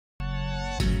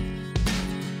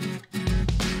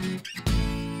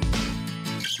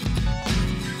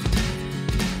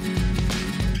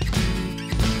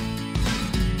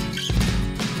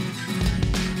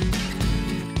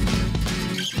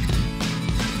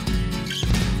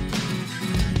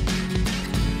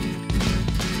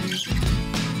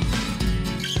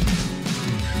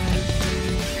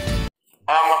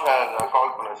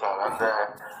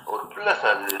இல்ல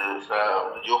sir,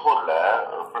 ஜோஹர்ல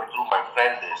through my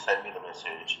friend they sent me the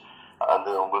message. அந்த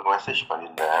உங்களுக்கு மெசேஜ்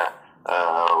பண்ணியிருந்தேன்.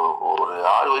 ஒரு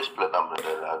 6 வயசு பிள்ளை தான்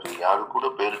பிரதர். அது யாரு கூட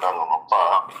போயிருக்காங்க அவங்க அப்பா.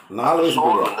 4 வயசு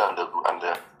சோல் வந்து அந்த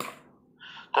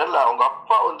தெரியல, அவங்க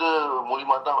அப்பா வந்து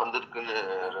மூலியமா தான் வந்திருக்குன்னு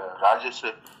ராஜேஷ்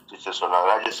டீச்சர் சொன்னாங்க.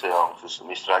 ராஜேஷ்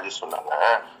மிஸ் ராஜேஷ் சொன்னாங்க.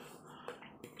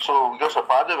 So because the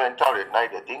father went out at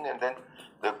night, I think, and then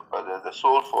the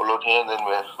soul followed him and then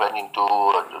went into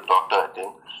the doctor, I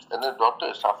think, and the doctor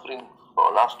is suffering for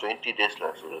the last 20 days,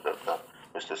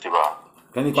 Mr.Siva.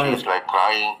 Can you connect? She's like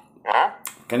crying. Huh?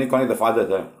 Can you connect the father,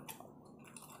 sir?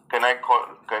 Can I call?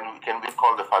 Can we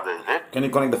call the father? Is it? Can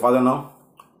you connect the father now?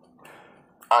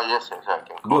 Yes, I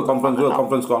can. Do a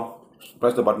conference call.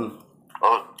 Press the button.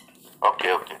 Oh,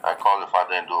 okay. I call the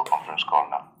father and do a conference call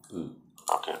now.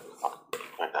 Okay.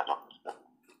 Wait that up.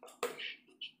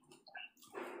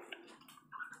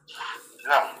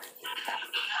 Yeah.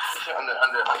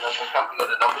 அந்த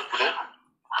கம்பெனியோட number கொடு.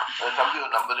 அந்த கம்பெனியோட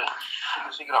number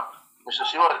சீக்கிரம். Mister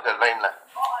Siva இருக்கார் லைன்ல.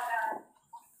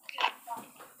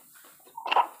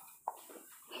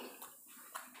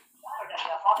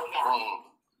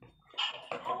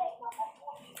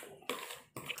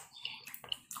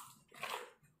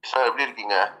 Sir எப்படி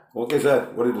இருக்கீங்க? ஓகே சார்,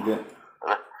 ஓடிட்டு இருக்கேன்.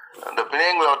 அந்த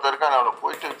பிணையங்களை ஒருத்தர் இருக்கான், அவனை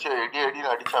போயிட்டு வச்சு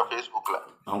அடின்னு அடிச்சான் ஃபேஸ்புக்ல.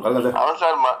 அவன்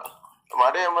சார்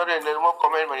மடைய மாதிரி என்னமோ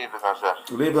கமெண்ட் பண்ணிட்டு இருக்கான் சார்.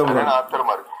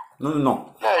 ஆத்திரமா இருக்கு.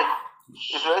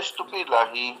 It's very stupid lah.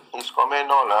 His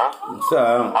comment all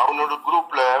அவனோட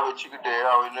குரூப்ல வச்சுக்கிட்டு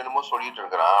அவன் என்னமோ சொல்லிட்டு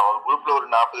இருக்கான். அவன் குரூப்ல ஒரு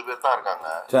 40 பேர் தான் இருக்காங்க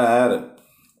சார்.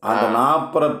 அந்த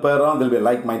 40 பேரும் will be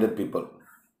like-minded people.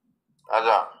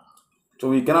 அதான். So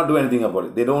we cannot do anything about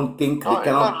it. They don't think, they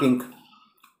cannot think.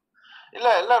 இல்ல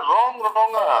எல்லாம்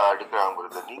ராங்கா எடுக்கிறாங்க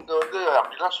பிரதர். நீங்க வந்து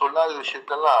அப்படிலாம் சொல்லாத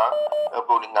விஷயத்தெல்லாம்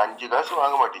இப்போ நீங்க 5 காசு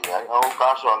வாங்க மாட்டீங்க, அவங்க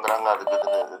காசு வாங்குறாங்க அதுக்கு.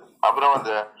 அப்புறம்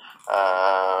அந்த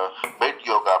பெட்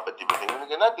யோகா பத்தி பார்த்தீங்க.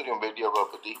 எனக்கு என்ன தெரியும் பெட் யோகா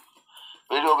பத்தி?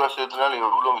 பெட் யோகா செய்யறதுனால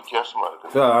எவ்வளவு வித்தியாசமா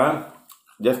இருக்கு. Sir,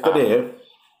 yesterday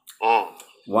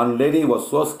one lady was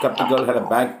so skeptical, had a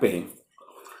back pain.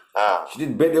 She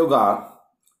did bed yoga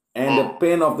and the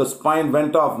pain of the spine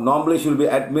went off. Normally she will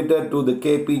be admitted to the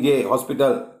KPJ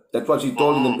hospital. That's what she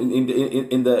told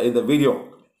in the video.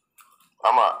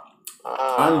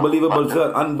 Unbelievable, sir.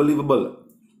 Unbelievable.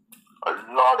 A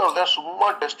lot of them summa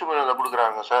testimonial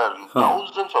கொடுக்குறாங்க sir.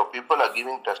 Thousands of people are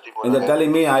giving testimonial. And they're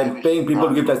telling me I'm paying people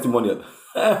to give testimonial.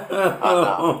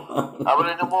 அவர்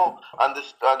என்னமோ அந்த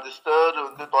ஸ்டர்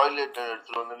வந்து toilet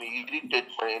எடுத்துட்டு வந்து irritate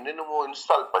பண்ணி என்னென்னமோ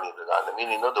install பண்ணிருக்காங்க. I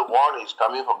mean, the water is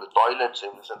coming from the toilets.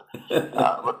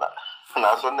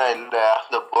 நான் சொன்னேன் இல்ல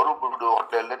அந்த பொறுப்பு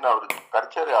ஹோட்டல்ல அவருக்கு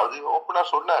கரைச்சாரு. அது ஓப்பனா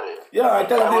சொன்னாரு. Yeah, I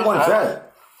tell everyone, sir.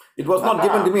 It was not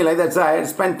given to me like that, sir. I had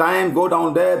spent time, go down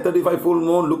there, 35 full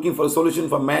moon, looking for a solution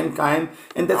for mankind,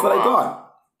 and that's what I got.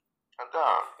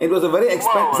 It was a very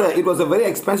expensive. It was a very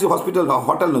expensive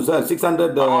hotel, no, sir.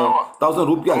 600,000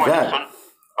 rupees, sir.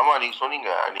 ஆமா, நீங்க சொன்னீங்க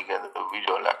நீங்க அந்த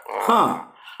வீடியோல.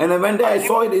 And I went there. I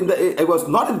saw it it was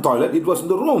not in the toilet. It was in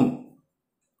the room.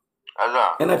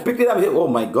 And I picked it up. Oh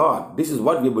my God, this is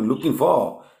what we were looking for.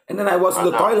 And then I was in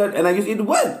the toilet, and I used it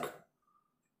worked.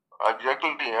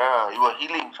 Exactly, yeah. You were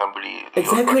healing somebody.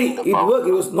 Exactly, it worked.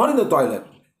 It was not in the toilet.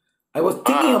 I was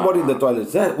thinking about it in the toilet.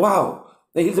 Sir, wow.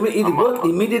 It worked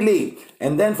immediately.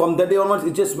 And then from that day onwards,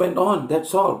 it just went on.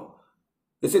 That's all.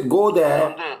 They said, go there,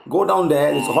 go down there.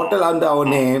 There's a hotel under our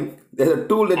name. There's a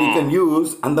tool that you can use.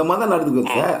 And the mother nadudhu,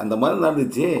 sir. And the mother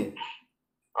nadudhu.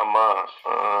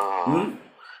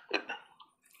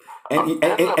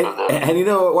 And you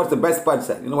know what's the best part,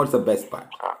 sir? You know what's the best part?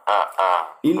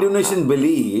 Indonesian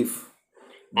believe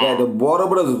that the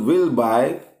Borobudur was willed by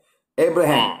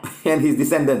Abraham and his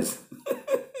descendants.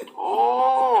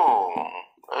 Oh,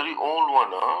 very old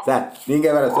one, huh? Sir, நீங்க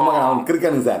வேற சும்மா அவன்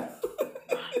கிறுக்கனுங்க sir.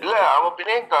 இல்ல அவன்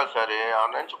பிணையக்கால் sir.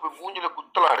 அவன் நினைச்சு போய் மூஞ்சில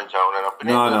குத்தலாம் அடிச்சா அவனை.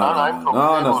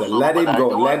 No, sir. Let him go.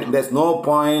 There's no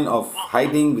point of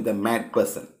hiding with a mad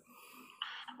person.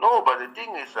 No, but the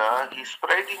thing is, he's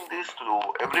spreading this to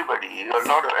everybody,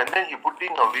 and then he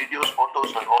putting videos,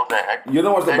 photos, and all that. You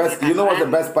know what's the best? You know what's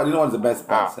the best part? You know what's the best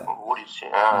part, sir? What is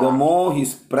it? The more he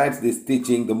spreads this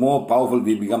teaching, the more powerful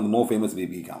we become, the more famous we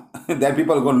become. Then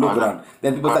people are going to look around.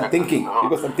 Then people start thinking.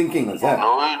 People start thinking, sir.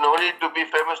 No need to be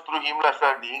famous through him,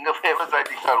 sir. Being a famous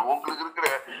artist, sir.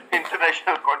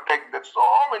 International contact. That so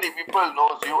many people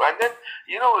knows you, and then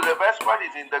the best part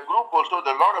is in the group also.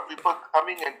 There are a lot of people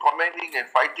coming and commenting and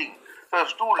fighting.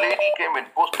 first two lady came and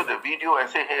posted the video and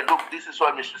say, hey, look, this is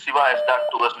what Mr. Siva has done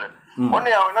to us. One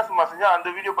day, on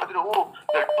the video, oh,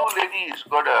 the two ladies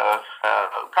got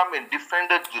come and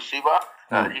defended to Siva.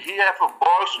 He have a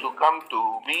balls to come to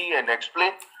me and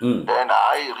explain. And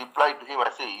I replied to him, I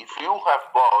say, if you have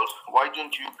balls, why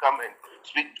don't you come and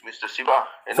speak to Mr. Siva?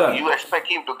 And you expect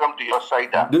him to come to your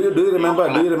side. Do you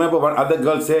remember what other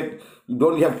girl said? You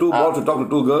don't have two balls to talk to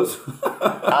two girls?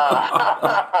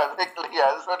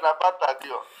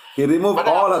 He removed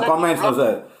all her comments, no,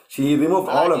 sir. She removed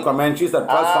all her comments. She's the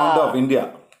trust founder of India.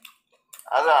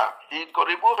 He could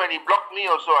remove and he blocked me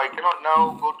also. I cannot now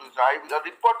go to his. I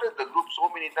reported the group so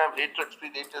many times, hatred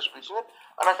speech,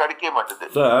 and I came at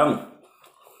it. Sir,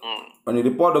 when you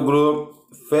report a group,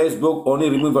 Facebook only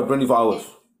remove for 24 hours.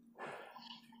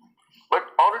 But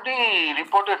already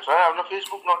reported, sir. I'm not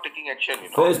Facebook not taking action. You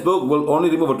know. Facebook will only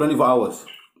remove for 24 hours.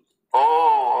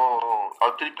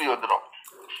 Or 3P or no.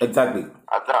 Exactly.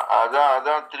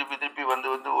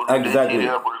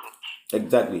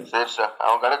 Exactly. Sir, sir.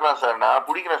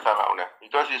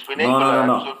 Because he's Penang.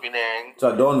 No.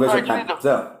 Sir, don't waste your time.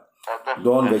 Sir,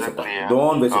 don't waste your time.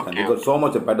 Don't waste your time. Because so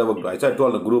much better work to do. I said to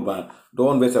all the group,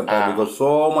 don't waste your time because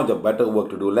so much better work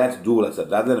to do. Let's do, sir.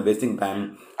 Rather than wasting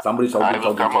time, somebody shouting.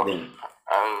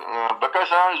 Because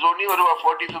it's only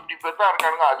 40-50 people are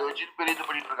வச்சுட்டு பெரிய இது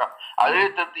பண்ணிட்டு இருக்கான். அதே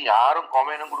தடுத்து யாரும்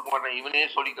comment கொடுக்க மாட்டாங்க. இவனே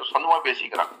சொல்லிக்கிற சொந்தமா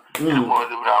பேசிக்கிறான்.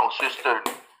 அவங்க sister.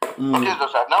 Okay, so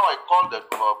sir, now I call the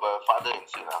father in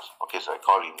Sinas. Okay, so I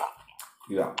call him now.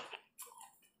 Yeah.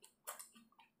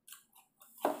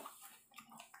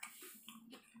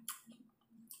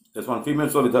 There's one female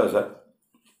soul with her, sir.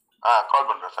 Call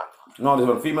Bandra, sir. No,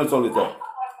 there's one female soul with her.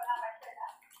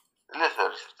 Yes, sir,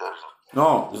 sister. No,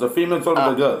 there's a female soul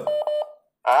with a girl.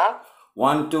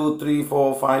 1, 2, 3,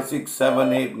 4, 5, 6,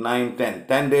 7, 8, 9, 10.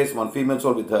 10 days, one female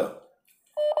soul with her.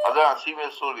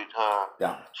 Female soul with her.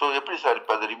 Yeah. So, எப்படி sir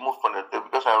இப்போ அதை remove பண்ணது?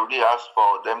 Because I already asked for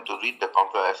them to read the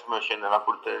affirmation எல்லாம்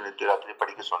கொடுத்து ராத்திரி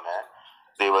படிக்க சொன்னேன்.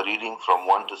 They were reading from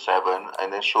 1 to 7 and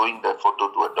then showing that photo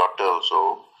to a daughter also.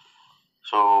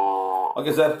 So.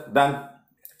 Okay, sir. Done.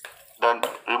 Done.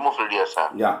 Remove already, sir.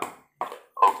 Yeah.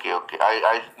 Okay.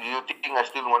 You thinking I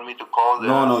still want me to call the...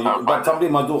 No. But somebody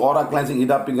must do aura cleansing,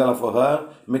 Ida Pingala for her,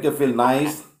 make her feel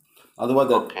nice. Otherwise,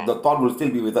 the thought will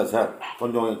still be with us, sir.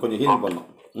 கொஞ்சம் healing பண்ணணும்.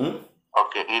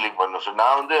 Okay, healing பண்ணணும். So,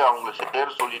 நான் வந்து அவங்களுக்கு பேர்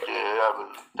சொல்லிட்டு I will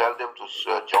tell them to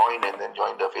join and then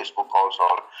join the Facebook calls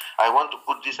all. I want to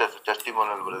put this as a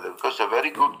testimonial, brother, because it's a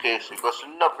very good case. Because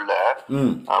சின்ன பிள்ளை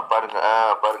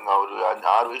பாருங்க ஒரு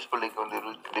 6 வயசு பிள்ளைக்கு வந்து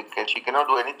she cannot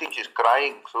do anything, she's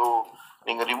crying. So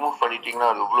நீங்க remove பண்ணிட்டீங்கன்னா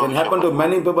அது எவ்வளவு can happen to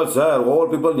many people, sir. Old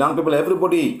people, young people,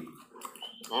 everybody.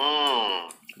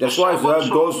 That's why, sir,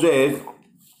 those days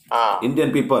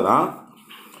Indian people,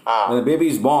 when the baby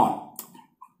is born,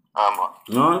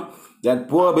 that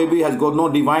poor baby has got no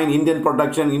divine Indian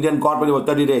protection, Indian God for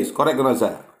 30 days. Correct, or not,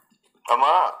 sir?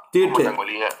 Tite.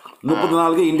 30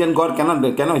 நாளுக்கு Indian God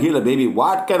cannot heal a baby.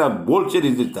 What kind of bullshit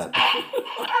is it, sir?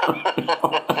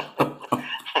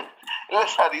 Yes,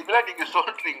 sir. இதெல்லாம் நீங்க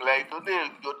சொல்றீங்களா? இது வந்து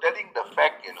you're telling the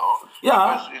fact, you know. Yeah,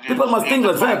 people must think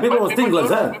like that. People must think like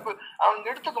that. அவங்க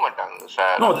எடுத்துக்க மாட்டாங்க,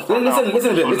 sir. No, listen,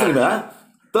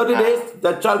 30 days,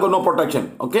 that child got no protection.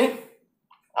 Okay?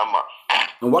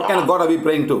 What kind of God are we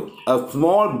praying to? A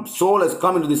small soul has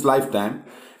come into this lifetime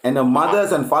and a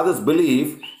mother's and father's belief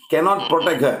cannot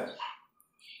protect her.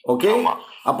 Okay?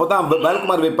 அப்போதான்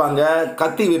விளக்குமாறு வைப்பாங்க,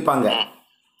 கத்தி வைப்பாங்க.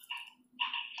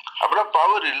 அப்போ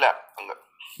power இல்ல அங்க.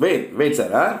 Wait, sir.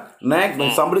 Next,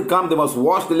 when somebody comes, they must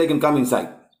wash the leg and come inside.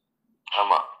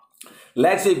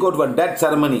 Let's say you go to a death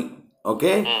ceremony.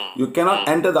 Okay? You cannot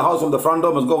enter the house from the front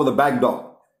door, must go over the back door.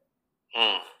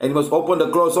 And you must open the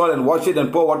clothes all and wash it and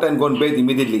pour water and go and bathe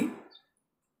immediately.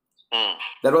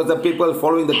 That was the people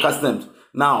following the customs.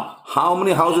 Now, how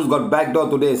many houses got back door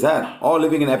today, sir? All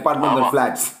living in apartments and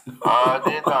flats.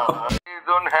 They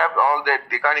don't have all that.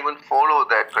 They can't even follow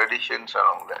that traditions and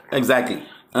all that. Exactly.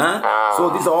 So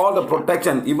these are all the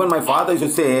protection. Even my father used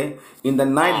to say, in the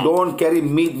night, don't carry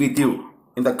meat with you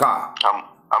in the car.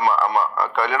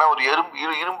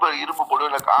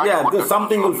 Yeah, because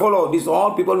something will follow. This all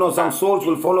people know. Some souls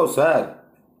will follow, sir.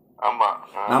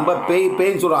 நம்ம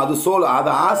பேய்ன்னு சொல்றோம். அது soul. அது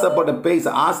ஆசைப்பட்ட பேய்,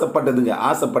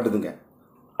 ஆசைப்பட்டதுங்க.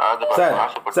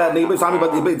 Sir நீங்க போய் சாமி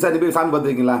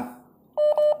பார்த்துருக்கீங்களா?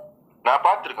 நான்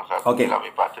பார்த்துருக்கேன் சார். ஓகே.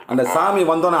 அந்த சாமி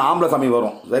வந்தோன்னா ஆம்பளை சாமி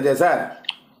வரும். சரியா சார்?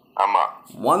 ஆமா.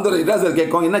 வந்துடும். இதான் சார்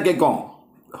கேட்கும். என்ன கேட்கும்?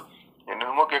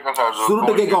 என்னமோ கேட்கும் சார்.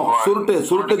 சுருட்டு கேட்கும்.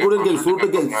 சுருட்டு கூட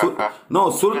கேட்கும். நோ,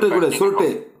 சுருட்டு கூட. சுருட்டு.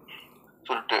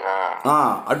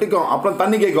 அடிக்கும். அப்புறம்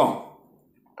தண்ணி கேட்கும்.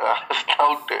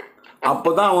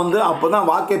 அப்பதான்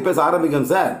வாக்கே பேச ஆரம்பிக்கும்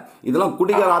சார். இதெல்லாம்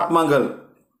குடிகார ஆத்மாங்கள்.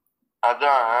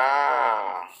 அதான்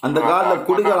அந்த காலத்துல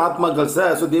குடிகார ஆத்மாக்கள்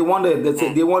sir. So they want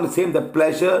to save the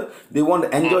pleasure, they want to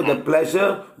enjoy the pleasure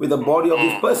with the body of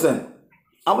this person.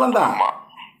 அவ்வளவுதான்.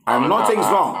 I'm not saying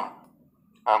it's wrong.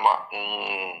 ஆமா.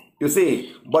 You see,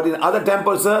 but in other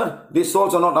temples, sir, these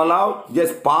souls are not allowed.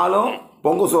 Just பாலும்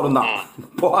பொங்க சோறும் தான்.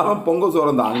 பாலும் பொங்க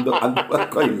சோறும் தான். அந்த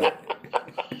பக்கம் இல்லை.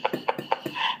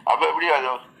 அப்ப எப்படி அது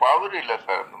பவர் இல்ல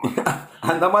சார்?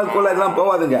 அந்த மாதிரி கூட எல்லாம்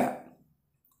போவாதுங்க.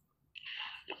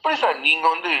 எப்படி சார் நீங்க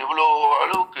இவ்வளவு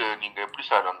அளவுக்கு நீங்க எப்படி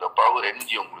சார் அந்த பவர்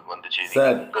எனர்ஜி உங்களுக்கு வந்துச்சு?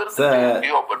 சார்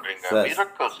பண்றீங்க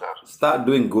miracle sir. Start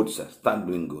doing good, sir. Start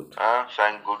doing good.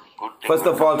 Good.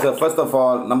 First of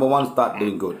all, number one, start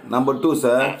doing good. Number two,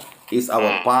 sir, is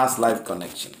our past life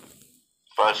connection.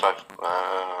 Past life.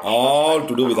 All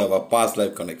to do with our past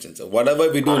life connection, sir. Whatever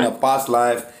we do in our past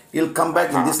life, he'll come back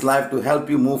in this life to help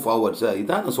you move forward, sir.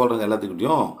 இதான் நான் சொல்றேன்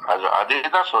எல்லாத்துக்கிட்டையும்.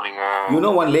 அதேதான் சொல்றீங்க. You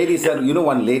know one lady, sir.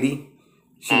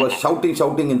 She was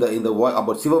shouting in the voice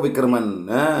about Siva Vikraman.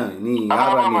 நீ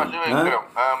யாரா நீ?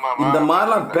 இந்த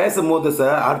மாதிரிலாம் பேசும்போது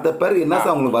சார் அடுத்த பேர் என்ன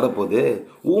சார் அவங்களுக்கு வரப்போகுது?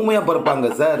 ஊமையா பறப்பாங்க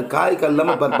சார், காய்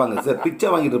கல்லாம பறப்பாங்க சார், பிச்சை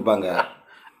வாங்கிட்டு இருப்பாங்க.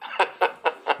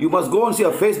 You must go and see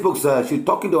her Facebook, sir. She's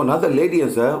talking to another lady,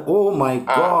 sir. Oh my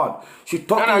God. She's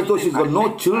talking as though she's got no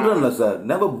children, sir.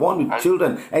 Never born with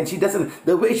children. And she doesn't,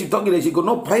 the way she's talking, she got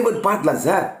no private part,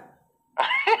 sir.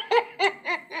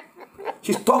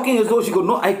 She's talking as though she got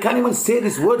no, I can't even say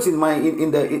these words to you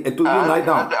right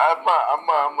now.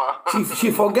 She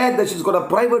forget that she's got a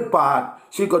private part.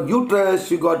 She got uterus,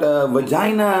 she got a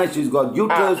vagina, she's got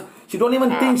uterus. She don't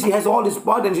even think she has all this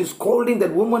part and she's scolding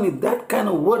that woman in that kind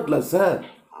of word, sir.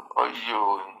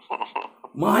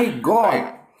 My God.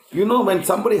 You know, when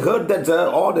somebody heard that, sir,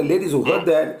 all the ladies who heard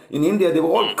that in India, they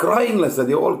were all crying, sir.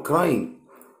 They were all crying.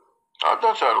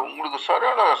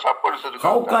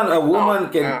 How can a woman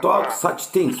can talk such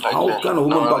things? How can a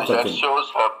woman talk such things? That shows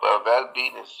her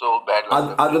well-being is so bad.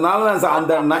 அதனால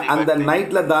அந்த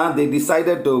நைட்ல தான் they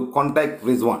decided to contact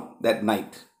Rizwan that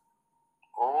night.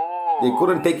 They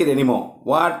couldn't take it anymore.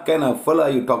 What kind of fella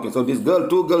are you talking? So this girl,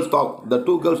 two girls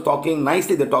talking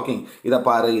nicely. They're talking. Ida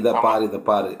paru. You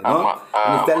know? And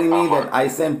he's telling me that I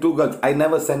sent two girls. I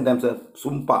never sent them, sir.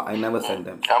 Sumpa, I never sent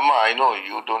them. I know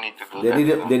you don't need to do that.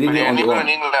 They did it on their own.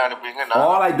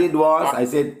 All I did was I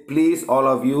said, please, all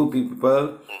of you people,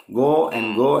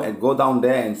 go down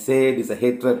there and say this is a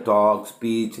hatred talk,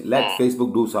 speech. Let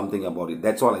Facebook do something about it.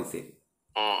 That's all I said.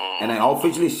 And I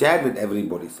officially shared with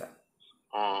everybody, sir.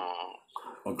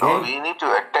 Okay. No, we need to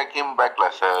attack him back,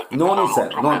 sir. No, sir.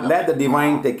 No, let the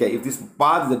divine take care. If this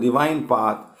path is the divine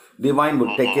path, divine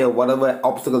will take care of whatever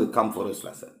obstacle that come for us,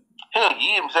 sir. He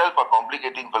himself a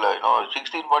complicating fellow.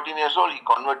 16, 14 years old, he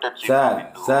converted.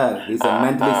 Sir, he's a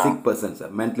mentally sick person, sir.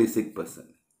 Mentally sick person.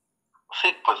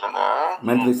 Sick person,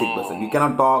 Mentally sick person. You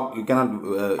cannot talk. You cannot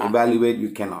evaluate.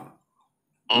 You cannot.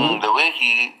 The way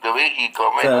he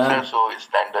comments, so is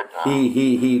standard.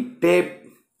 He taped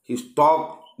his talk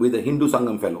with a Hindu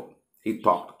Sangam fellow. He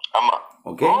talked.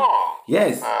 Okay?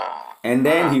 Yes. And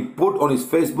then he put on his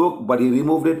Facebook, but he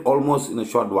removed it almost in a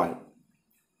short while.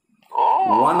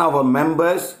 One of our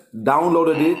members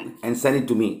downloaded it and sent it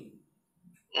to me.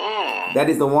 That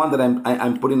is the one that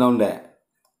I'm putting on there.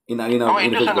 In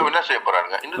Facebook.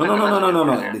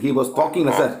 No. He was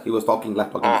talking, sir. He was talking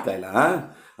style.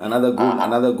 Another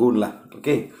good.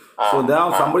 Okay? So now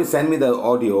somebody sent me the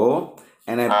audio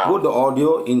and I put the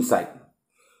audio inside.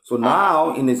 So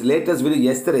now, in his latest video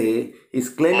yesterday, he's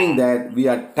claiming that we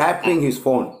are tapping his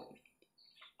phone.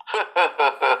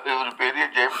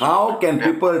 How can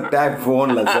people tap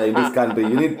phone, sir, in this country?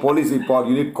 You need police report,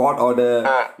 you need court order.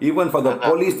 Even for the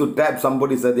police to tap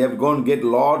somebody, sir, they have gone and get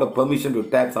a lot of permission to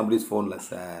tap somebody's phone,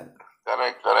 sir.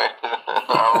 Correct.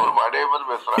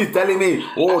 He's telling me,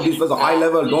 oh, this was a high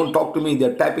level, don't talk to me,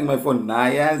 they're tapping my phone. Nah,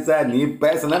 yeah, sir, nee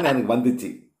pesana enak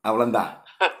vandichi. Avlanda.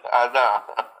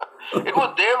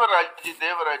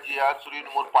 Devaraj actually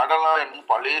ஒரு படம்லாம் இன்னும்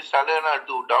பழைய சலையெல்லாம்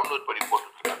எடுத்து download பண்ணி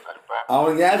போட்டுருக்காங்க sir. இப்ப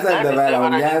அவனுக்கு ஏன் சார் இந்த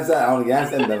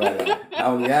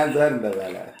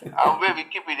வேலை? அவன் போய்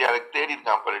விக்கிபீடியால தேடி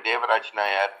இருக்கான் பாரு தேவராஜ்னா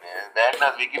யாருன்னு. வேணா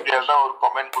விக்கிபீடியால தான் ஒரு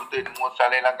கமெண்ட் கொடுத்து இன்னும்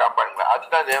சலையெல்லாம் காப்பாடுங்களா,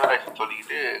 அதுதான் தேவராஜ்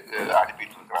சொல்லிக்கிட்டு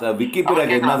அனுப்பிட்டு இருக்கான்.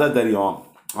 விக்கிபீடியாக்கு என்னதான் தெரியும்?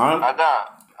 அதான்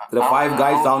there are 5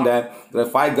 guys down there. There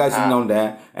are 5 guys sitting down there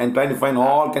and trying to find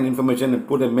all kind of information and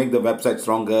put and make the website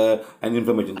stronger and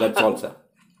information. That's all, sir.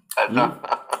 No.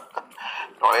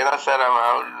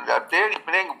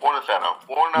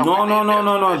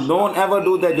 Don't ever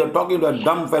do that. You're talking to a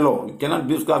dumb fellow. You cannot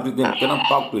discuss with him. You cannot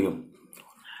talk to him.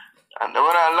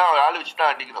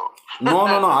 No.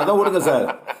 அத விடுங்க sir.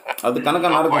 அது கணக்கா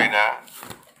நடக்கும்.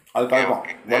 I'll call him.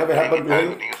 Whatever happened to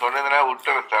him?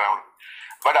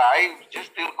 But I just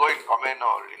still go and comment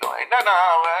or,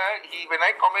 when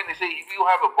I comment, they say, if you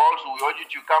have a balls,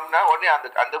 you come now, only on the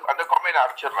comment,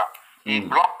 he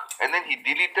blocked and then he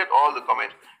deleted all the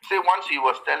comments. Say once he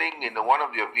was telling in one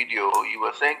of your video, he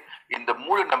was saying, in the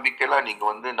மூட நம்பிக்கைலாம் நீங்க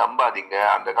நம்பாதீங்க,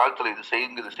 அந்த காலத்துல இது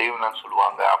செய்யணும்னு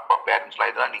சொல்லுவாங்க, அப்பா பேரண்ட்ஸ்லாம்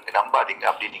இதெல்லாம் நீங்க நம்பாதீங்க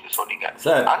அப்படின்னு நீங்க சொன்னீங்க.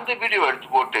 அந்த வீடியோ எடுத்து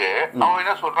போட்டு அவன்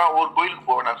என்ன சொல்றான், ஒரு கோயிலுக்கு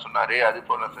போவேன்னு சொன்னாரு, அது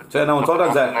போனேன் சார். நான்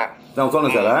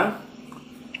சொல்றேன் sir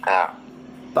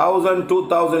 1,000,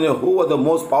 2,000 years, who were the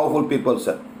most powerful people,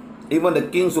 sir? Even the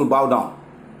kings will bow down.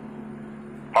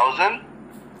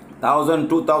 1,000,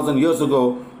 2,000 years ago,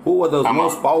 who were the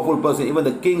most powerful person? Even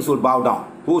the kings will bow down.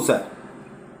 Who, sir?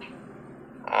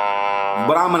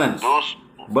 Brahmanas.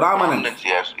 Brahmanas,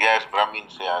 yes,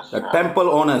 Brahmins, yes. The temple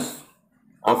owners,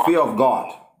 the fear of God.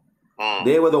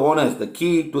 They were the owners, the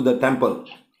key to the temple.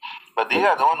 But they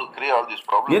are the one who create all these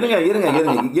problems.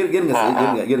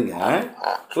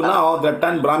 So now there are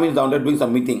 10 Brahmins down there doing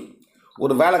some meeting.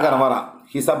 ஒரு வேலைக்காரன் வரான்.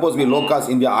 He's supposed to be low caste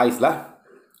India eyes la.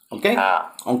 Okay?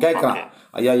 அவன் கேட்கறான்,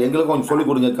 ஐயா எங்களுக்கு கொஞ்சம் சொல்லி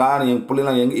கொடுங்கக்கா, என்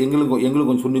பிள்ளைலாம் எங்களுக்கு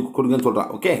கொஞ்சம் சொல்லி கொடுங்கன்னு சொல்றான்.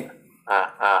 ஓகே,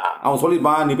 அவன்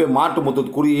சொல்லியிருப்பான், நீ போய் மாட்டு முத்து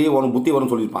குறி உனக்கு புத்தி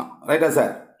வரும்னு சொல்லியிருப்பான். ரைட்டா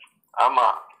சார்? ஆமா.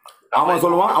 அவன்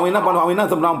சொல்லுவான், அவன் என்ன பண்ணுவான்,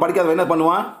 அவன் படிக்காதவன் என்ன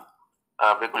பண்ணுவான்,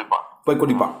 போய்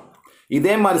குடிப்பான்.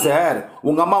 இதே மாதிரி சார்,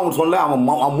 உங்க அம்மா அவங்க சொல்ல அவன்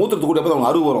மூத்திரத்து கூட போய் அவங்க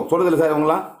அருவு வரும். சொல்றதில்ல சார்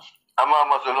அவங்களாம்?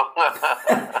 ஆமா சொல்லுவாங்க.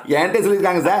 என்கிட்ட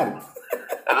சொல்லியிருக்காங்க சார்.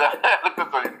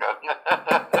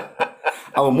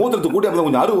 அவன் மூத்திரத்து கூட்டி அப்போ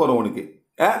கொஞ்சம் அருவு வரும் உனக்கு.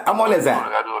 ஆமா இல்லையா சார்?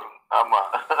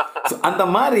 அந்த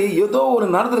மாதிரி ஏதோ ஒரு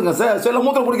நடந்திருக்கேன் சார். சில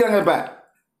மூத்திரம் குடிக்கிறாங்க இப்ப.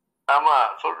 ஆமா,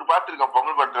 சொல்லிட்டு பாத்துருக்கோம்,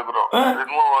 பொங்கல் பண்ணிருக்கிறோம்.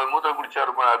 மூத்திரம்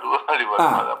குடிச்சாரு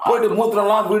போயிட்டு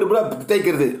மூத்திரம்லாம் வீடு பூரா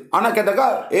தேய்க்கிறது. ஆனா கேட்டாக்கா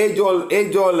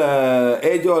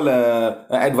ஏஜோல்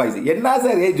அட்வைஸ். என்ன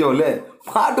சார் ஏஜோல்?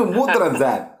 பாட்டு மூத்திரம்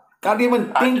sir. Can't even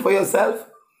think for yourself.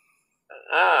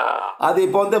 அது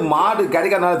இப்போ மாடு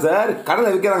கிடைக்காதனால சார்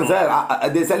கடையில் விற்கிறாங்க சார்.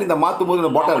 they selling the மாட்டு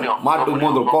மூத்திரம் பாட்டில், மாட்டு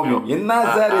மூத்திரம் கோமியம். என்ன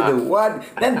சார் இது? what?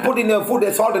 Then put in your food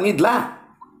salt and eat la.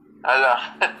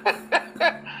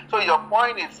 So your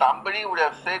point is somebody would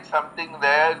have said something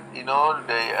there,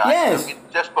 yes,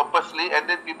 just purposely, and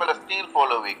then people are still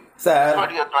following. Sir, that's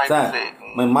what you are trying to say.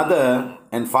 My mother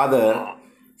and father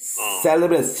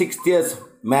celebrate 6 years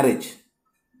marriage.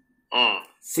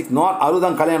 Not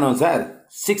arudan kalyanam sir,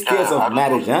 6 years of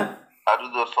marriage.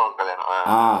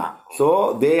 So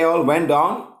they all went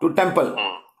down to temple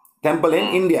in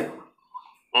India.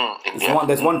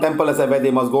 There's one temple where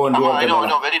they must go and do. I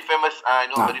know, very famous. I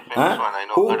know, very famous one. I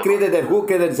know. Who created that? Who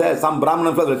created that? Some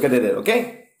Brahman fellow created it. Okay.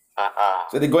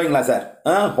 So they're going like that.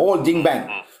 Whole jing bang.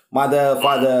 Mother,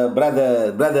 father,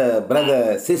 brother,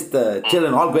 sister,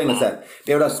 children, all going like that.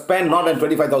 They would have spent not than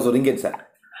 25,000 ringgit, sir.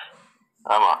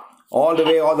 All the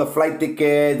way, all the flight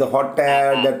ticket, the hotel,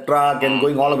 the truck, and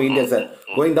going all over India, sir.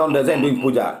 Going down there and doing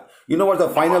puja. You know what's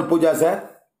the final puja, sir?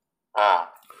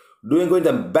 Going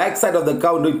the backside of the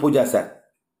cow doing puja, sir.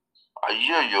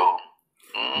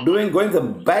 Going the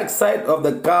backside of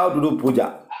the cow to do puja.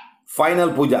 Final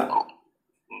puja.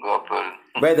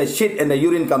 Where the shit and the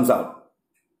urine comes out.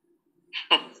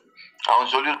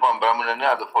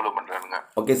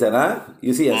 Okay, sir.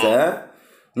 You see, sir.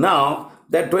 Now,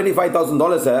 that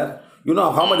 $25,000, sir, you know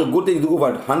how much good things do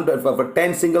for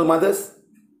 10 single mothers?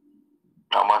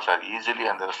 Easily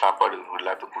and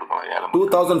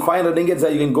 2,500 ringgit, sir.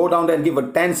 You can go down there and give for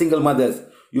 10 single mothers.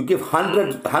 You give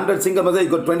 100 single mothers, you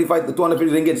got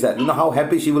 250 ringgit, sir. You know how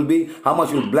happy she will be, how much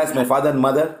she will bless my father and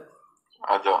mother.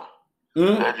 That's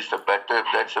a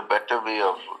better way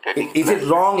of getting. Is it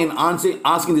wrong in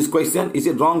asking this question? Is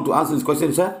it wrong to answer this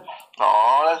question, sir? No,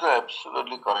 that's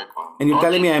absolutely correct. And you're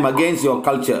telling me I'm against your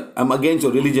culture, I'm against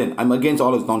your religion, I'm against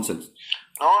all this nonsense.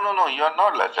 No, you are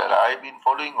not, sir. I've been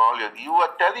following all your. You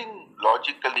are telling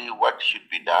logically what should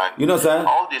be done. You know, sir.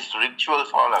 All these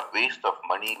rituals all are waste of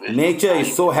money. Nature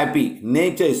is so happy.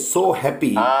 Nature is so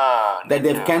happy that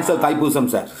they've cancelled Thaipusam,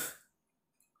 sir.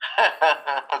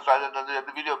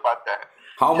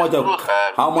 How much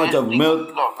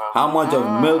of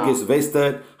milk is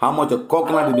wasted? How much of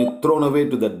coconut is being thrown away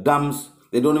to the dumps?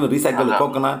 They don't even recycle the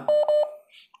coconut.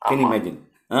 Can you imagine?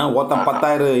 What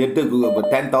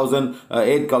 10,000,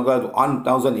 8 coconut,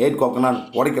 1,000, 8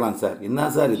 coconut. What is it, sir? Inna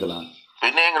sir idala.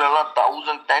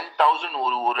 10,000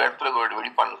 ஒரு இடத்துல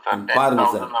வெடி பண்ணுங்க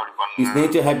sir. Is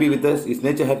nature happy with us? Is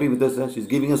nature happy with us, sir? She's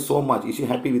giving us so much. Is she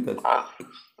happy with us?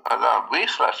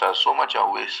 Waste, sir. So much of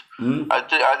waste.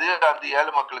 அது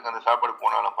ஏழை மக்களுக்கு அந்த சாப்பாடு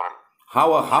போனாலும் பரவாயில்லை.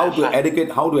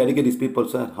 How to educate these people,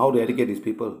 sir? How to educate these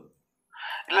people?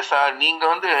 இல்ல sir, நீங்க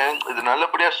இது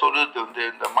நல்லபடியா சொல்றது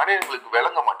இந்த மனிதர்களுக்கு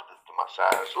விளங்க மாட்டேங்குது.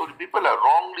 So the people are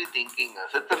wrongly thinking.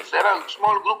 There are a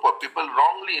small group of people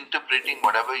wrongly interpreting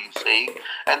whatever you say,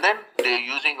 and then they're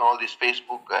using all this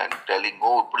Facebook and telling,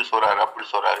 oh, இப்படி சொல்றாரு அப்படி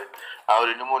சொல்றாரு.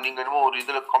 அவர் நீங்க ஒரு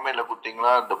இதுல கமெண்ட்ல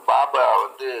கொடுத்தீங்களா, இந்த பாபா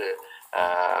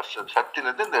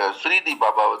சத்தினது இந்த ஸ்ரீதி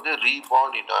பாபா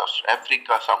ரீபார்ன் இன்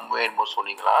ஆப்பிரிக்கா சம்வேர் என்னமோ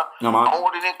சொன்னீங்களா. அவன்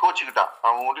உடனே கோச்சுக்கிட்டான்.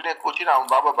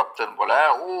 அவன் பாபா பக்தன் போல.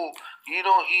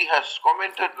 He has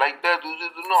commented like that.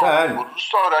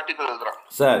 ஒரு ஆர்டிகல் எழுதுறான்.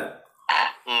 Sir,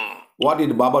 what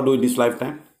did Baba do in this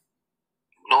lifetime?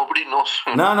 Nobody knows.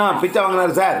 No, பிச்சை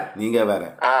வாங்கினாரு சார். நீங்க வேற.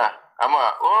 ஆமா.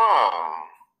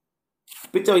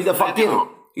 பிச்சை is a fakir.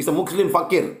 He's a Muslim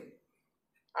fakir.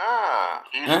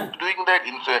 He's doing that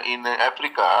in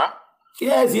Africa.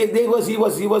 Yes, he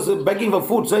was begging for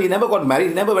food, sir. He never got married,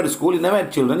 he never went to school, he never had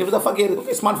children. He was a fakir.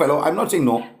 Okay, smart fellow. I'm not saying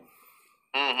no.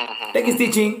 Take his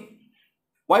teaching.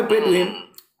 Why pray to him?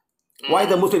 Why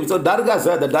the Muslim? So Dargah,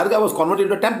 sir, the Dargah was converted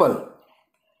into a temple.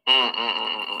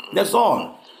 That's all.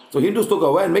 So Hindus took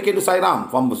over and make it to Sai Ram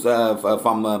from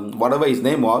whatever his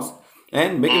name was,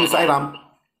 and make it to Sai Ram.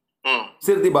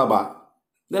 Sirdi Baba.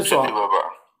 That's all.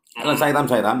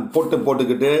 Sairam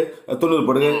போட்டுக்கிட்டு துணூர்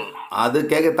போட்டு அது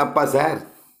கேட்க தப்பா sir?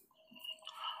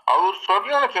 அவர்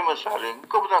சரியான famous sir.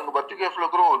 எங்க அங்க பத்து கேஃப்ல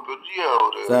இருக்கிற ஒரு பெரிய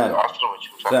ஒரு ஆசிரமம்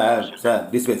வச்சிருக்காங்க sir.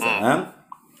 This way, sir.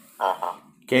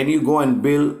 Can you go and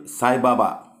build Sai Baba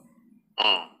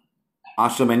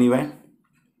ashram anywhere?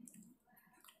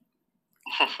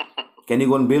 Can you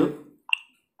go and build?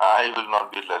 I will not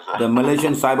build that, sir. The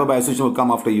Malaysian Sai Baba Association will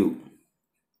come after you.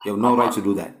 You have no right to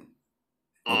do that.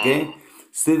 Okay?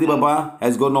 Siddhi Baba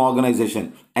has got no organization.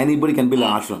 Anybody can build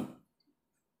an ashram.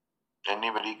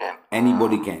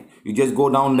 Anybody can. You just go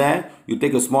down there. You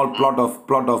take a small plot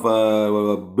of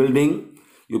building.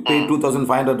 You pay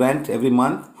 2,500 rent every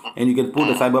month, and you can put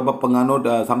a Sai Baba Panganot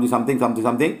something.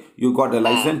 You got a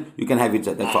license. You can have it.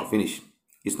 Sir. That's all. Finish.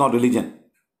 It's not religion.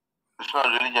 It's not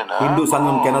religion. Hindu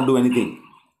Sangam cannot do anything.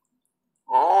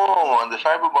 And the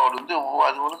Sai Baba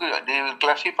they will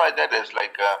classify that as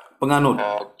like Panganot.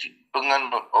 bukan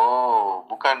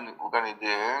itu.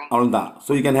 All that.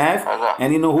 So you can have, and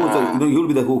you know who will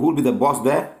be the boss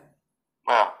there?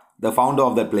 The founder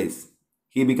of that place.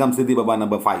 He becomes Siddhi Baba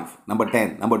number 5, number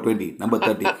 10, number 20, number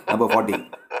 30, number 40.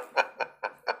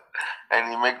 And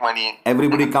he make money.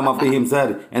 Everybody come after him, sir.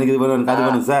 எனக்கு இது வேணும் காது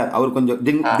வேணும் sir. அவர் கொஞ்சம்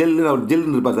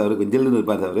ஜில்லுன்னு இருப்பார் sir. அவருக்கு ஜில்லுன்னு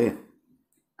இருப்பார் சார்.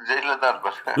 ஜெயில தான்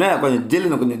இருப்பார். இல்லை கொஞ்சம்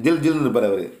ஜில்லுன்னு இருப்பார்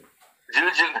அவரு.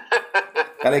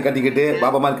 கலை கட்டிக்கிட்டு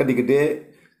பாபா மாதிரி கட்டிக்கிட்டு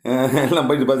எல்லாம்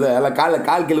போயிட்டு இருப்பார் சார். எல்லாம்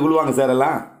கால் கீழே விழுவாங்க சார்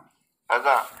எல்லாம்.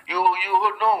 அதான் you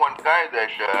would know one guy that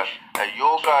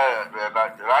yoga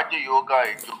Raja Yoga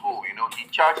in Juhu, he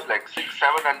charged like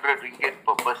 600-700 ringgit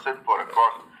per person for a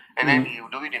course, and then he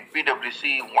do it in PWC.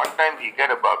 One time he get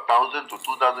about 1,000 to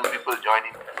 2,000 people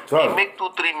joining. He make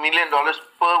 $2-3 million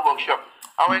per workshop.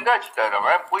 அவன் எங்க ஆச்சுட்டாரு?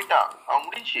 அவன் போயிட்டான். அவன்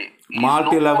முடிஞ்சு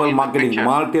multi level marketing.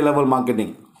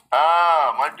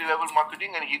 Multi-level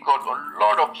marketing, and he got a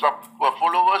lot of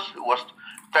followers. Was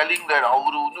telling that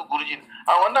அவரு குருஜி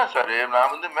அவன் வந்தான் sir.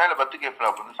 நான் மேல பத்து கேஃப்ல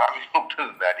சாமி கூப்பிட்டு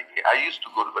இருந்தேன் அன்னைக்கு. I used to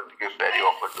go to பத்து கேஃப் very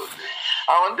often.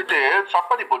 அவன் வந்துட்டு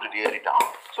சப்பாத்தி போட்டுட்டு ஏறிட்டான்.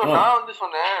 ஸோ நான்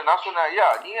சொன்னேன் ஐயா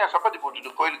நீங்க சப்பாத்தி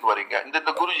போட்டுட்டு கோயிலுக்கு வரீங்க.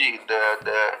 இந்த குருஜி இந்த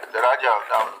ராஜா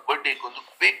அவன் பர்த்டேக்கு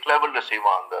பிக் லெவல்ல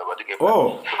செய்வான் அந்த பத்து கேஃப்.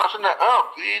 நான் சொன்னேன்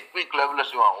பிக் லெவல்ல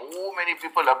செய்வான். many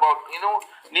people about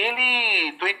nearly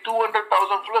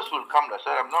 200,000 plus will come,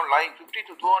 sir. I'm not lying. 50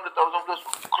 to 200,000 plus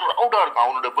crowd are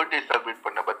அவனோட பர்த்டே செலிப்ரேட்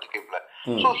பண்ண பத்து கேஃப்ல.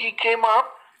 So he came up,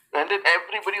 and then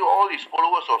everybody, all his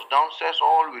followers was downstairs,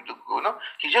 all we took,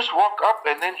 he just walked up,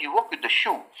 and then he walked with the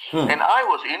shoe. And I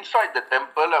was inside the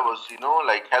temple. I was,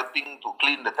 like helping to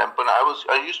clean the temple.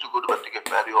 I used to go to Vatika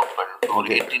very often, for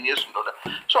 18 years.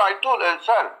 So I told,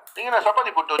 sir, நீங்க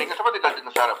சப்பாத்தி போட்டு வரீங்க, சப்பாத்தி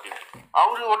கட்டுங்க sir அப்படின்னு.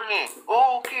 அவரு உடனே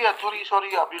okay sorry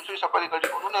அப்படின்னு சொல்லி சப்பாத்தி கட்டி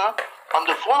போனோன்னு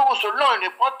அந்த ஃபாலோவர்ஸ் எல்லாம் என்னை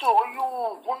பார்த்து ஐயோ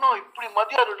பொண்ணா இப்படி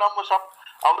மதியாரு நம்ம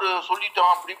அவரு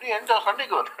சொல்லிட்டோம் அப்படி இப்படி எந்த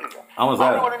சண்டைக்கு வந்தாங்க.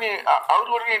 அவரு உடனே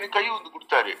எனக்கு கை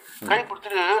கொடுத்தாரு. கை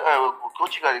கொடுத்துட்டு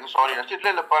கோச்சிக்காதீங்க சாரி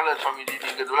இல்ல பால சாமிஜி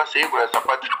நீங்க இதெல்லாம் செய்யக்கூடாது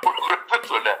சப்பாத்தி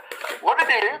போடக்கூடாதுன்னு சொல்ல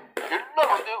உடனே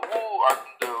எல்லாம்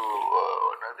அந்த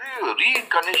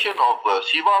reincarnation of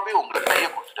சிவாவே உங்களை கைய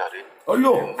கொடுத்துட்டாரு.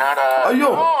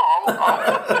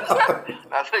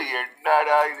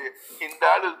 என்னடா இது இந்த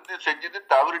ஆளு செஞ்சது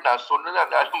தவறு, நான் சொன்னது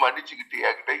அந்த ஆளு மன்னிச்சுக்கிட்டு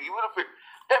என்கிட்ட இவரு.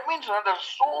 That means there are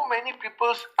so many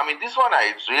people. I mean, this one I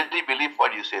really believe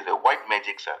what you say, the white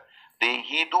magic, sir.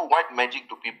 he do white magic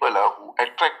to people who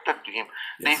attracted to him.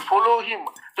 They follow him.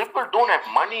 People don't have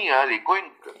money. They going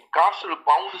castle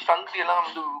pound santi eல்லாம்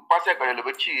வந்து பாசியா கடையில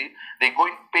வச்சு they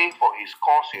going pay for his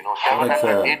course,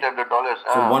 $700-800.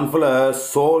 So one fella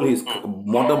sold his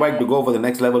motorbike to go for the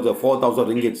next levels of 4,000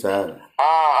 ringgit, sir.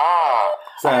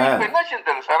 Sir,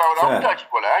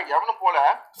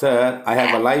 sir, I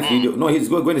have a live video. No, he's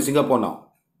going to Singapore now.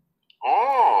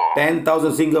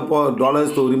 10,000 Singapore dollars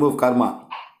to remove karma.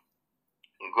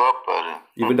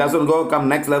 If it doesn't go, come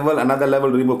next level, another level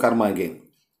to remove karma again.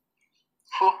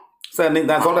 Sir,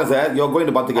 that's all, sir. You're going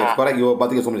to Batikes, correct? You're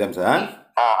Batikes so many times, sir.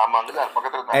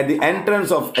 At the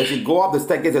entrance of, as you go up the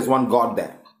staircase, there's one god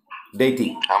there.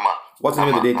 Deity. What's the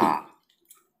name of the deity?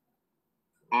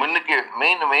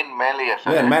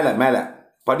 மேல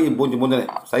படி பூஞ்சி முந்தனே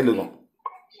சைடுல இருக்கும்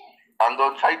அந்த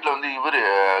சைடுல வந்து இவரு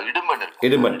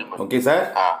Idumban. Okay, sir.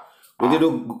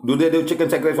 Do they do chicken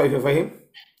sacrifice for him?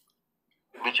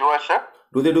 Which was, sir?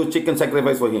 Do they do chicken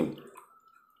sacrifice for him?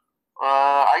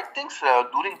 I think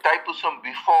during Thaipusam,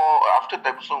 before, after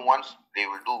Thaipusam, once they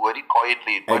will do very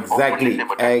quietly.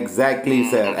 Exactly,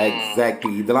 sir.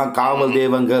 Exactly. இதெல்லாம் காவல்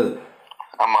தேவங்கள்.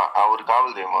 ஆமா, அவர்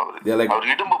காவல் தேவம் அவரு. அவர்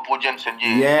இடும்பு பூஜை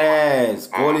செஞ்சு. Yes,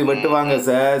 கோழி வெட்டுவாங்க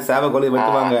சார், சேவ கோழி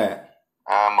வெட்டுவாங்க.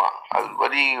 ஆமா, அது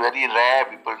very very rare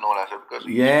people know that, because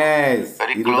yes,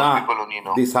 very close people only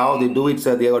know. This how they do it,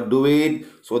 sir. They will do it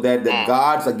so that the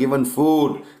gods are given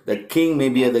food. The king may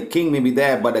be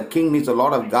there, but the king needs a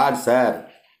lot of gods, sir.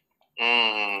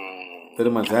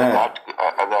 Terima, sir.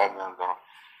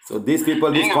 So these people,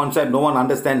 this concept, no one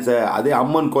understands, sir. அதே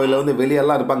அம்மன் கோயில்ல வந்து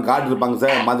வெளியெல்லாம் இருப்பாங்க, God இருப்பாங்க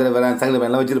sir, Madurai வேற சங்கல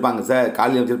எல்லாம் வச்சிருப்பாங்க sir,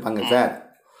 காளி வச்சிருப்பாங்க sir.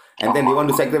 And then they want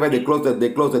to sacrifice, they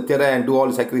close the theater and do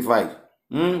all sacrifice.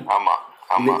 ஆமா.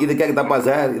 இது கேட்க தப்பா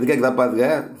சார்? இது கேட்க தப்பா இருக்கு?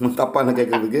 தப்பான்னு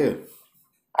கேட்கறதுக்கு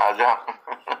அதான்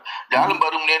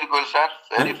ஜாலம்பாரு முனியாண்டி கோயில் சார்,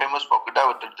 very famous for கிடா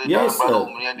வெட்டுறது. ஜாலம்பாரு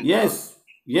Muniyandi.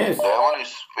 Yes. That one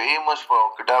is famous for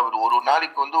கிடா. ஒரு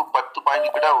நாளைக்கு வந்து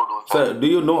 10-15 கிடா ஓடும் sir. Sir, do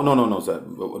you know? No, sir.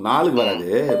 நாளுக்கு வராது.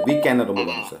 Weekend ரொம்ப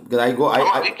வரும் sir. Because I go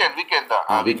weekend தான்.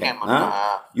 Weekend.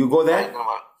 You go there?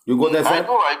 You go there, sir?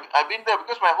 I've been there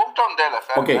because my hometown there,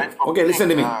 sir. Okay, listen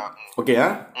to me. Okay,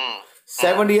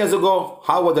 70 years ago,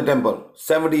 how was the temple?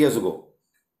 70 years ago.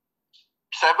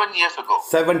 7 years ago.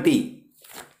 70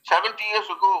 years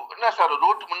ago. என்ன sir,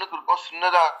 road முன்னுக்கு இருக்கும்,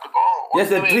 சின்னதா இருக்கும். Yes,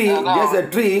 a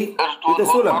tree with a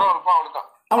sulam.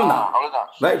 அவ்வளவுதான்.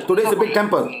 Right, today is a big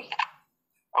temple.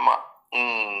 ஆமா.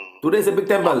 Today is a big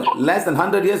temple. Less than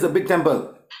 100 years a big temple.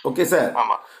 Okay, sir.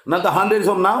 ஆமா. Another 100 years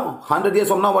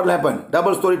from now what will happen?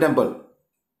 Double story temple.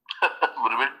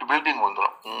 Building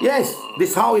வந்துரும். Yes,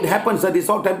 this how it happens, sir. This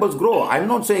how temples grow. I'm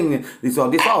not saying this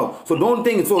how. So don't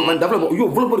think so when develop you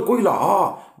இவ்வளவு கோயிலா.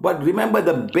 But remember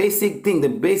the basic thing,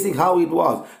 the basic how it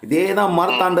was. இதேதான்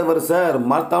மரத்தாண்டவர் sir.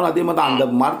 மரத்தாண்டவர் அதே மாதிரி அந்த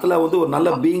மரத்துல வந்து ஒரு நல்ல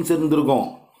பீயிங்ஸ் இருந்திருக்கும்.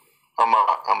 ஆமா.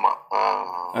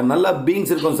 நல்ல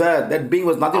பீயிங்ஸ் இருக்கும் sir. That being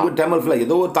was nothing but Tamil flag.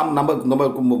 ஏதோ ஒரு நம்ம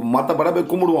மரத்தை பட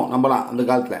போய் கும்பிடுவோம் நம்மலாம் அந்த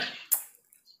காலத்துல.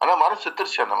 ஆனா மரம்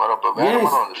செத்துருச்சு. அந்த மரம் இப்ப வேற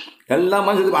மரம் வந்துருச்சு. எல்லா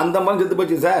மரம் செத்து, அந்த மரம் செத்து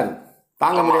போச்சு சார்.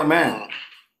 தாங்க முடியாம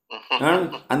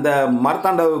அந்த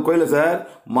மரத்தாண்ட கோயில சார்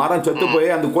மரம் செத்து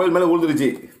போய் அந்த கோயில் மேல விழுந்துருச்சு.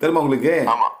 தெரியுமா உங்களுக்கு?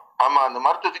 ஆமா, அந்த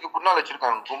மரத்துக்கு பின்னால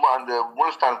வச்சிருக்காங்க, அந்த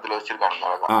மூலஸ்தானத்துல வச்சிருக்காங்க.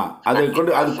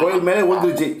 அது கோயில் மேல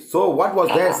விழுந்துருச்சு. So what was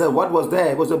there, sir? What was there?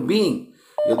 It was a being.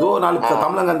 ஏதோ நாலு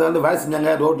தமிழங்க அந்த வந்து வேலை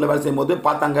செஞ்சாங்க, ரோட்ல வேலை செய்யும் போது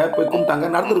பார்த்தாங்க, போய் கும்பிட்டாங்க,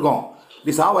 நடந்திருக்கோம்.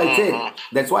 This how I say.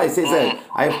 That's why I say, sir,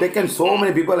 I have taken so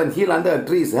many people and healed under a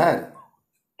tree, sir.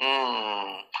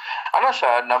 ஆனா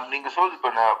சார், நீங்க சொல்றது இப்ப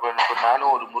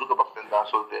நானும் ஒரு முருக பக்தன் தான்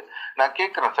சொல்லுது, நான்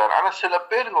கேட்கறேன் சார். ஆனா சில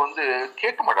பேருங்க வந்து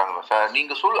கேட்க மாட்டாங்க சார்.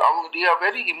 நீங்க அவங்க they are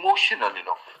very emotional, you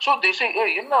know. So they say,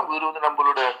 என்ன இவரு வந்து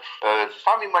நம்மளோட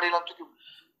சாமி மடியெல்லாம் தூக்கி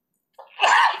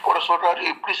போட சொல்றாரு,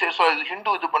 இப்படி செய்ய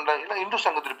ஹிந்து இது பண்றாங்க, இல்ல இந்து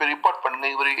சங்கத்துல போய் ரிப்போர்ட் பண்ணுங்க,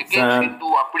 இவரு ஹிந்து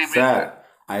அப்படி. Sir,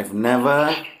 I've never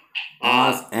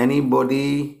asked anybody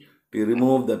to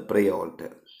remove the prayer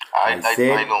altar. I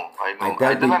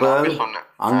tell people,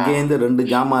 அங்கேருந்து 2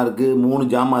 ஜாமா இருக்கு, 3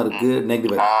 ஜாமா இருக்கு,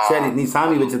 நெகட்டிவ். சரி, நீ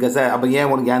சாமி வச்சிருக்க சார், அப்ப ஏன்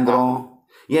உனக்கு ஏந்திரம்?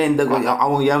 ஏன் இந்த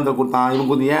அவங்க ஏந்திரம் கொடுத்தான், இவங்க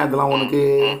கொடுத்து ஏன் அதெல்லாம் உனக்கு,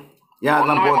 ஏன்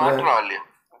அதெல்லாம் போடுற?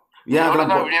 ஏன்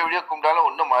அதெல்லாம் விடிய கும்பிட்டாலும்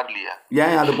ஒன்றும் மாறலையா?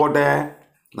 ஏன் அது போட்ட?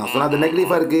 நான் சொன்ன அது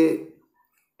நெகட்டிவா இருக்கு.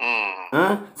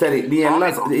 சரி, நீ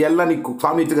எல்லாம் நீ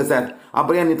சாமி வச்சிருக்க சார்,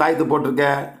 அப்புறம் ஏன் நீ தாயத்து போட்டிருக்க?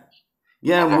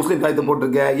 ஏன் முஸ்லீம் தாயத்தை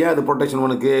போட்டிருக்க? ஏன் அது ப்ரொடெக்ஷன்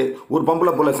உனக்கு? ஒரு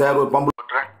பொம்பளை போல சார், ஒரு பொம்பளை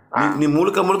நீ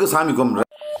முழுக்க சாமி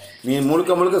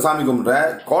கும்பிட்ற, சாமி கும்பிட்ற,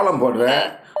 கோலம் போடுற.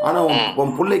 ஆனால்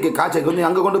உன் பிள்ளைக்கு காய்ச்சல் வந்து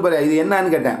அங்கே கொண்டு போற. இது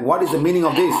என்னன்னு கேட்டேன். What is the meaning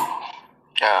of this?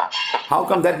 How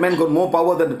come that man got more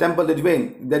power than the temple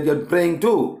that you're praying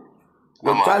to?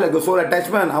 Your child has a soul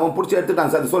attachment. அவன் பிடிச்சி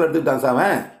எடுத்துட்டான் சார், சோல் எடுத்துக்கிட்டான் சார்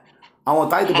அவன். அவன்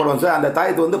தாயத்து போடுவான் சார். அந்த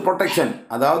தாயத்து வந்து ப்ரொடெக்ஷன்,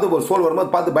 அதாவது ஒரு சோல்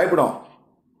வரும்போது பார்த்து பயப்படும்.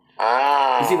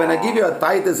 You see, when I give you a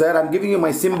tithe, sir, I'm giving you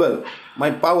my symbol, my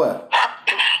power.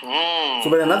 So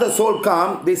when another soul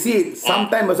come, they see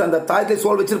sometimes அந்த தாயத்துல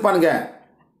soul வச்சிருப்பானுங்க.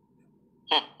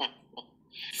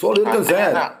 Soul இருக்கும்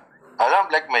சார். அதான்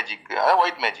black magic, அதான்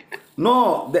white magic. No,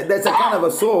 that's a kind of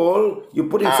a soul you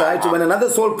put inside. So when another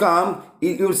soul come,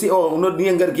 you will see, oh, நீ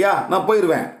எங்க இருக்கியா, நான்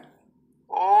போயிருவேன்.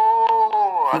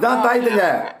 இதான் தாயத்துங்க.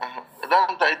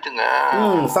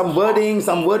 Some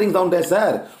wording down there, sir.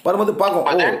 வரும்போது பாக்கும்,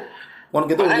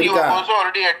 உனக்கு ஏதோ இருக்கா? Also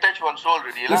already attached one soul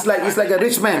already. It's like a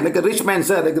rich man,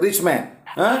 sir, like a rich man.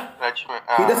 Rich man.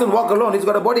 He doesn't walk alone. He's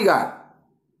got a bodyguard.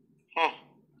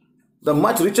 The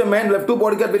much richer man will have 2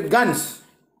 bodyguards with guns.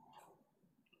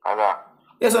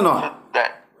 Yes or no?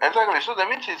 Exactly. So that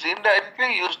means it's indirectly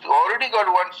used. Already got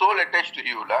one soul attached to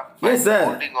you, lah. Yes, sir.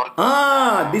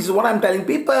 This is what I'm telling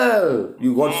people.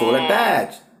 You got soul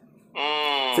attached.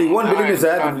 So you won't believe me,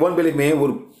 sir. You won't believe me.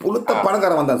 ஒரு புளுத்த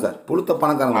பணக்காரன் வந்தான் sir. புளுத்த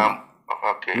பணக்காரன் வந்தான்.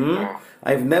 Okay.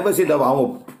 I've never seen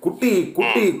அவன்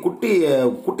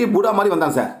குட்டி புடா மாதிரி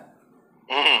வந்தான் sir.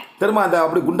 திரும்ப அந்த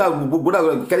அப்படி புடா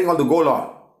carrying all the gold on.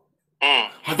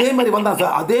 அதே மாதிரி வந்தான்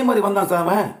சார்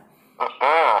அவன்.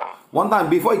 One time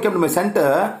before he came to my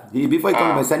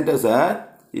center, sir,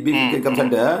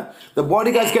 the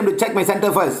bodyguards came to check my center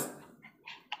first.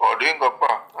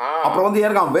 அப்புறம் வந்து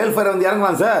இறங்கான், வெல்ஃபேர் வந்து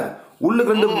இறங்கலாம் சார்.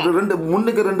 உள்ளுக்கு ரெண்டு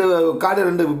முன்னுக்கு 2 கார்டு,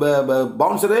 2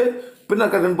 பவுன்சரு,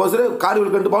 பின்னர் 2 பவுன்சரு,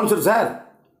 கார்டுகளுக்கு 2 பவுன்சர் சார்.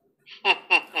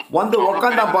 வந்து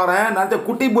உட்காந்தா பாரு, நான்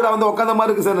குட்டி பூடா வந்து உட்காந்த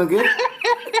மாதிரி இருக்கு சார் எனக்கு.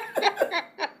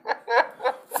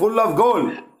 Full of gold.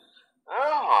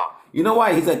 You know why?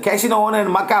 He's a casino owner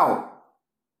in Macau.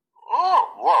 Oh,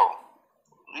 wow.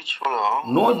 Rich fellow.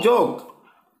 No joke.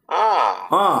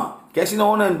 Casino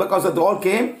owner, and because of the all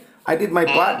came, I did my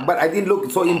part, but I didn't look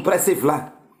so impressive lah.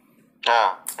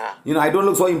 You know, I don't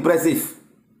look so impressive.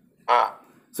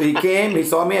 So he came, he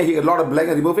saw me, he got a lot of black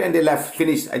and removed it, and they left,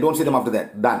 finished. I don't see them after that.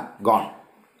 Done, gone.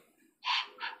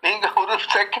 நீங்க ஒரு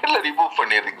செகண்ட்ல remove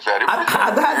பண்ணிருக்கீங்க sir.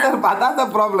 அதான் sir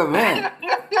problem.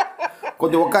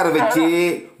 கொஞ்சம் உட்கார வச்சு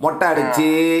மொட்டை அடிச்சு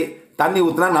தண்ணி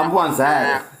ஊத்துனா நம்புவான் சார்.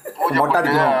 மொட்டை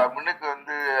அடிக்கணும். முன்னுக்கு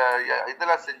வந்து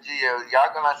இதெல்லாம் செஞ்சு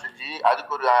யாகெல்லாம் செஞ்சு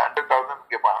அதுக்கு ஒரு 100,000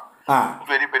 கேட்பான்.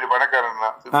 பெரிய பெரிய பணக்காரன்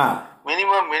தான்.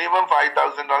 மினிமம்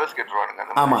 $5,000 கேட்டுருவானுங்க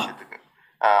அந்த விஷயத்துக்கு.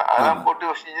 அதெல்லாம்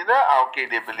போட்டு செஞ்சுன்னா ஓகே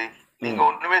தே பிலீவ். நீங்க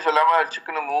ஒண்ணுமே சொல்லாம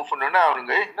சிக்கன் மூவ் பண்ணணும்னா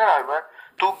அவனுங்க என்ன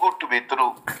too good to be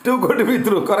true. Too good to be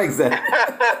true, correct sir.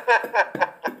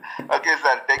 Okay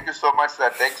sir, thank you so much sir.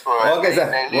 Thanks for okay sir.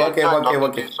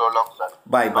 Okay. So long sir.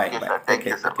 Bye. Okay, sir. Thank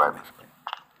you sir. Bye.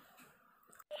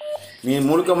 நீ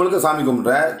முழுக்க சாமி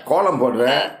கும்பிட்ற, கோலம் போடுற,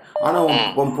 ஆனா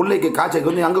உன் பிள்ளைக்கு காய்ச்சல்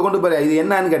வந்து அங்க கொண்டு போற. இது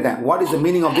என்னன்னு கேட்டேன். What is the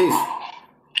meaning of this?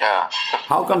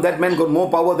 How come that man got more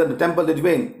power than the temple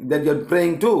that you're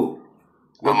praying to?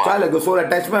 Your child like a soul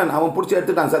attachment. அவன் பிடிச்சி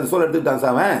எடுத்துட்டான் சார், சோல் எடுத்துட்டான்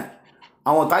சார்.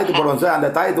 அவன் தாயத்து போடுவான் சார். அந்த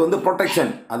தாயத்து வந்து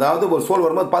ப்ரொடெக்ஷன், அதாவது ஒரு சோல்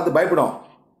வரும்போது பார்த்து பயப்படும்.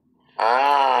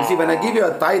 You see, when I give you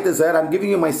a tithe, sir, I'm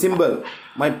giving you my symbol,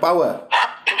 my power.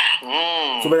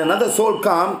 So when another soul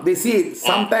come, they see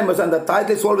sometimes அந்த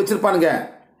தாயத்துல soul வச்சிருப்பானுங்க.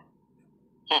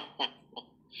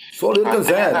 Soul இருக்கும்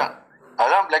சார்.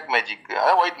 அதான் black magic,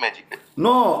 அதான் white magic.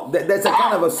 No, that's a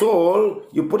kind of a soul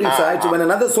you put inside. So when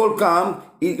another soul come,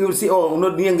 you will see, oh,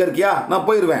 நீ எங்க இருக்கியா, நான்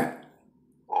போயிருவேன்.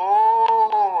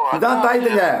 இதான்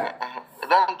தாயத்துங்க.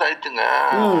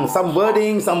 Some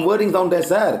wording down there,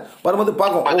 sir. வரும்போது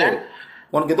பாக்கும்,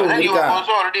 உனக்கு ஏதோ இருக்கா?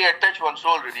 Also already attached one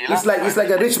soul already. It's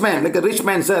like a rich man,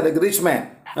 sir, like a rich man.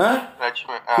 Rich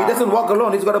man. He doesn't walk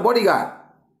alone. He's got a bodyguard.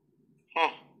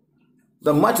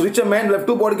 The much richer man will have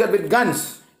 2 bodyguards with guns.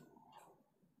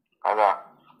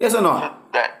 Yes or no?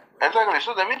 Exactly.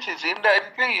 So that means it's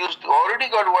indirectly used. Already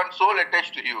got one soul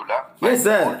attached to you, lah. Yes,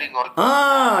 sir.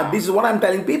 This is what I'm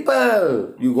telling people.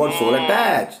 You got soul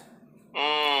attached.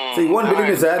 So you won't believe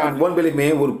me, sir. You won't believe me.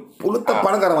 ஒரு புளுத்த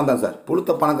பணக்காரன் வந்தான் sir.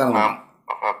 புளுத்த பணக்காரன் வந்தான்.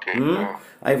 Okay.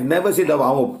 I've never seen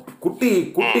அவன்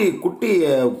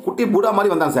குட்டி புடா மாதிரி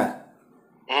வந்தான் sir.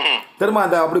 திரும்ப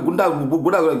அந்த அப்படி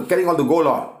புடா carrying all the gold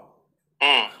on.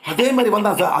 அதே மாதிரி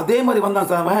வந்தான்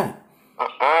சார் அவன்.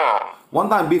 One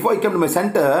time before he came to my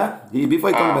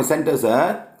center, sir,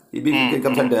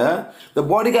 the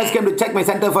bodyguards came to check my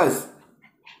center first.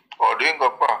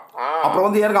 அப்புறம்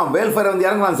வந்து இறங்கான், வெல்ஃபேர் வந்து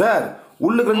இறங்கலாம் சார்.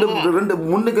 உள்ளுக்கு 2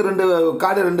 முன்னுக்கு 2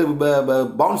 கார்டு, 2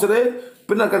 பவுன்சரு,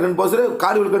 பின்னர் 2 பவுன்சரு,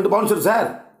 கார்டுகளுக்கு 2 பவுன்சர் சார்.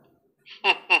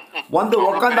 வந்து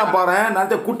உட்காந்தா பாரு,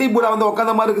 நான் குட்டி பூடா வந்து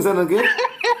உட்காந்த மாதிரி இருக்கு சார் எனக்கு.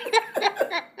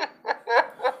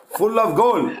 Full of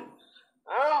gold.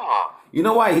 You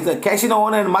know why? He's a casino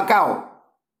owner in Macau.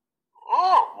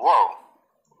 Oh, wow.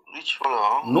 Rich fellow.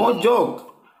 No joke.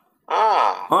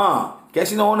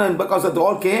 casino owner, and because of the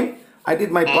all came, I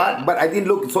did my part, but I didn't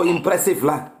look so impressive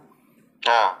lah.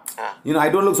 You know, I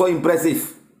don't look so impressive.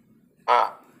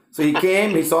 So he came,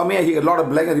 he saw me, he got a lot of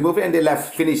black and removed it, and they left,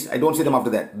 finished. I don't see them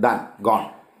after that. Done, gone.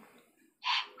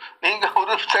 நீங்க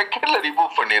ஒரு செகண்ட்ல remove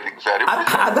பண்ணிடுறீங்க sir.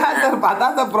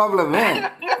 அதான் the problem.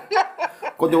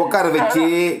 கொஞ்சம் உட்கார வச்சு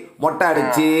மொட்டை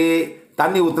அடிச்சு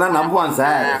தண்ணி ஊத்துனா நம்புவான்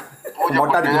சார்.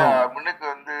 மொட்டை அடிக்கணும். முன்னுக்கு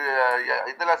வந்து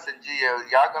இதெல்லாம் செஞ்சு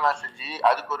யாகெல்லாம் செஞ்சு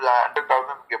அதுக்கு ஒரு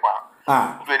 100,000 கேட்பான்.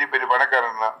 பெரிய பெரிய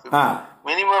பணக்காரன்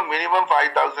மினிமம்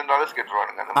 $5,000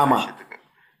 கேட்டுருவானுங்க அந்த விஷயத்துக்கு.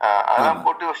 அதெல்லாம்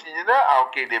போட்டு செஞ்சுன்னா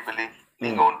ஓகே தே பிலீவ்.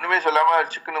 நீங்க ஒண்ணுமே சொல்லாம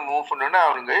சிக்கன் மூவ் பண்ணணும்னா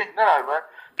அவனுங்க என்ன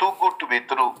too good to be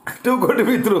true. Too good to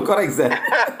be true, correct sir.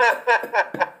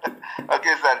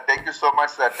 Okay sir, thank you so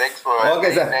much sir. Thanks for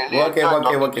okay sir.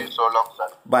 Okay. So long sir.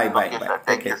 Bye. Okay, sir.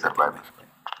 Thank you sir. Bye.